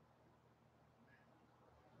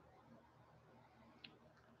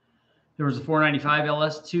 There was a 495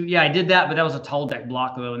 LS2. Yeah, I did that, but that was a tall deck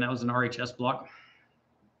block, though, and that was an RHS block.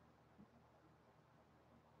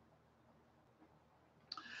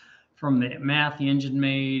 From the math, the engine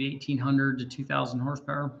made 1,800 to 2,000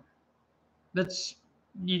 horsepower. That's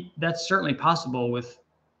certainly possible with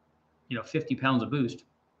 50 pounds of boost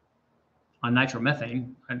on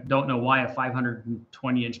nitromethane. I don't know why a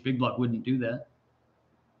 520-inch big block wouldn't do that.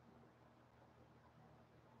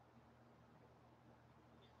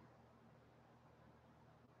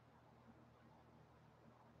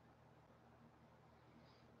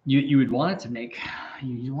 You would want it to make,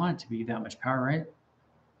 you want it to be that much power, right?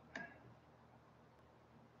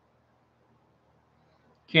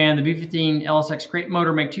 Can the B15 Lsx crate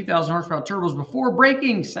motor make 2,000 horsepower turbos before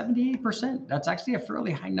braking? 78%. That's actually a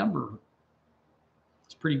fairly high number.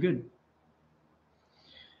 It's pretty good.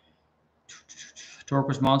 Torque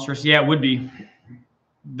was monstrous. Yeah, it would be.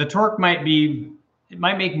 The torque might be, it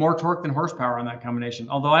might make more torque than horsepower on that combination.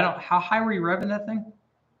 Although I don't, how high were you revving that thing?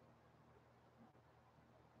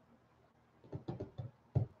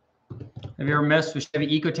 Have you ever messed with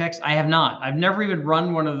Chevy Ecotechs? I have not. I've never even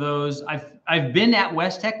run one of those. I've been at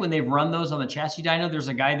West Tech when they've run those on the chassis dyno. There's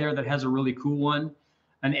a guy there that has a really cool one,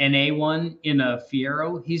 an NA one in a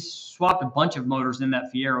Fiero. He's swapped a bunch of motors in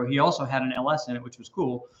that Fiero. He also had an LS in it, which was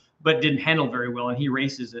cool, but didn't handle very well. And he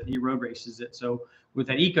races it. He road races it. So with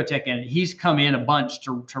that Ecotech in it, he's come in a bunch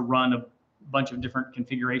to run a bunch of different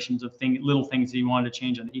configurations of little things that he wanted to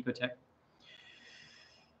change on the Ecotech.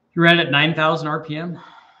 You ran at 9,000 RPM.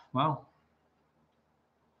 Wow.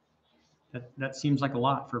 That seems like a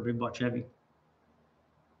lot for a big block Chevy.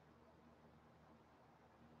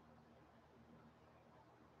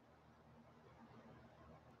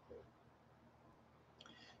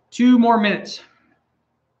 Two more minutes.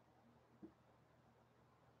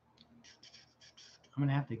 I'm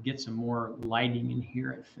gonna have to get some more lighting in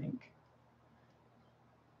here, I think.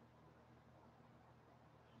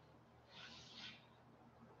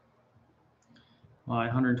 Well,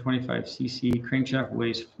 125cc crankshaft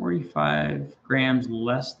weighs 45 grams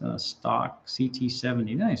less than a stock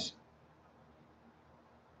CT70. Nice.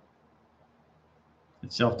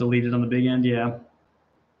 It's self-deleted on the big end, yeah.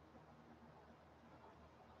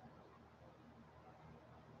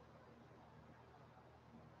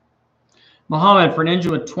 Mohammed, for an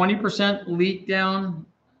engine with 20% leak down,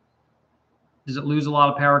 does it lose a lot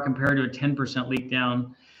of power compared to a 10% leak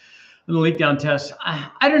down? The leak down test,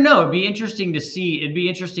 I don't know. It'd be interesting to see. It'd be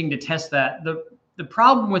interesting to test that. The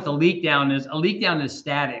problem with a leak down is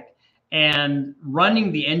static, and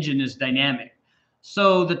running the engine is dynamic.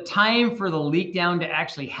 So the time for the leak down to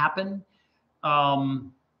actually happen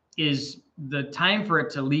is the time for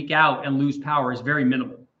it to leak out and lose power is very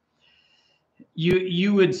minimal.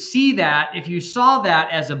 You would see that if you saw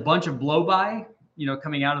that as a bunch of blow by,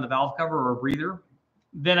 coming out of the valve cover or a breather,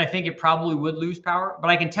 then I think it probably would lose power. But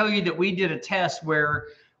I can tell you that we did a test where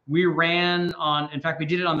we ran on, in fact, we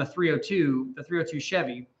did it on the 302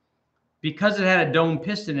 Chevy, because it had a dome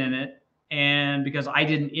piston in it. And because I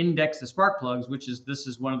didn't index the spark plugs, this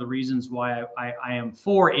is one of the reasons why I am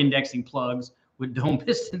for indexing plugs with dome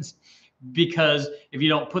pistons, because if you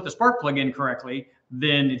don't put the spark plug in correctly,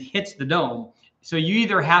 then it hits the dome. So you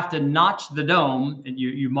either have to notch the dome, and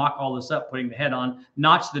you mock all this up, putting the head on,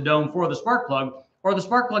 notch the dome for the spark plug, or the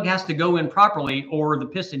spark plug has to go in properly, or the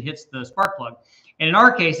piston hits the spark plug. And in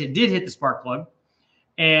our case, it did hit the spark plug,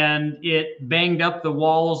 and it banged up the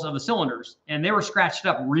walls of the cylinders, and they were scratched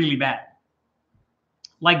up really bad.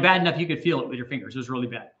 Like bad enough you could feel it with your fingers. It was really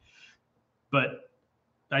bad. But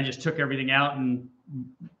I just took everything out and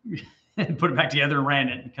put it back together and ran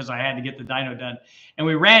it, because I had to get the dyno done. And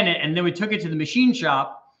we ran it, and then we took it to the machine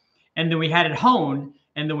shop, and then we had it honed,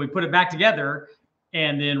 and then we put it back together,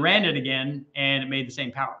 and then ran it again, and it made the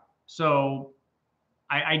same power. So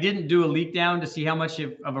I didn't do a leak down to see how much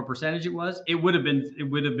of a percentage it was. It would have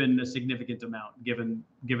been a significant amount given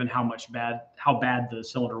how bad the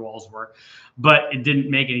cylinder walls were, but it didn't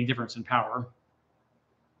make any difference in power.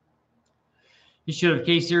 You should have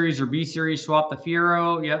K series or B series swap the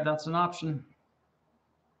Fiero. Yeah, that's an option.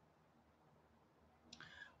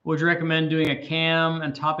 Would you recommend doing a cam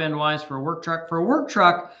and top end wise for a work truck? For a work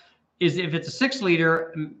truck, is if it's a 6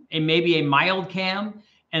 liter and maybe a mild cam,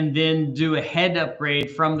 and then do a head upgrade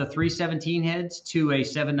from the 317 heads to a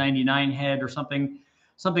 799 head or something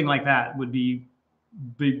like that would be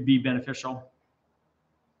beneficial.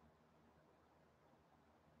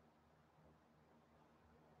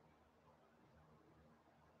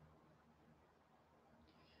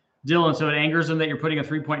 Dylan, so it angers them that you're putting a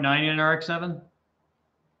 3.9 in an RX-7?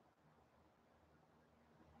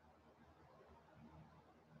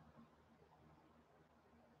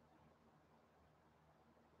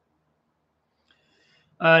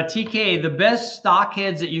 TK, the best stock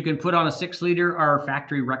heads that you can put on a 6 liter are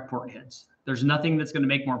factory rec port heads. There's nothing that's going to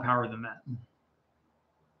make more power than that.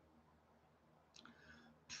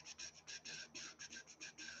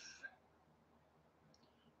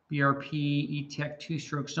 BRP E-Tech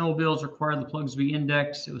 2-stroke snowmobiles require the plugs to be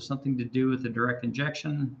indexed. It was something to do with the direct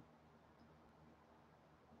injection.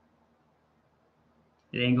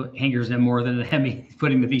 It angers them more than the Hemi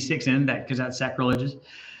putting the V6 in that, because that's sacrilegious.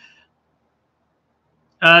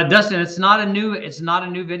 Dustin, it's not a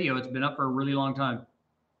new video. It's been up for a really long time.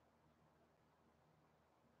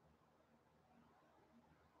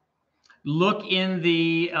 Look in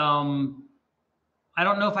the I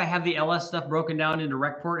don't know if I have the LS stuff broken down into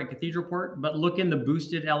rec port and cathedral port, but look in the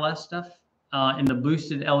boosted LS stuff, in the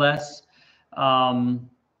boosted LS playlist,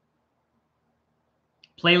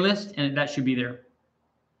 and that should be there.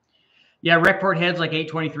 Yeah, rec port heads like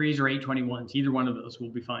 823s or 821s. Either one of those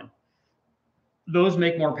will be fine. Those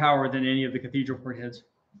make more power than any of the cathedral port heads.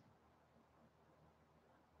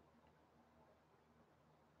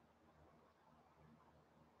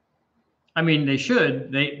 I mean, they should.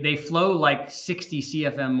 They flow like 60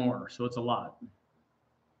 CFM more, so it's a lot.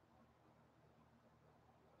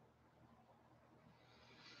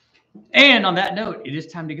 And on that note, it is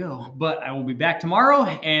time to go. But I will be back tomorrow,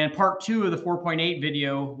 and part 2 of the 4.8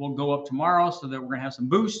 video will go up tomorrow, so that we're going to have some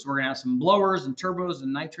boosts. We're going to have some blowers and turbos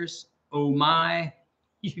and nitrous. Oh my.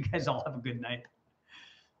 You guys all have a good night.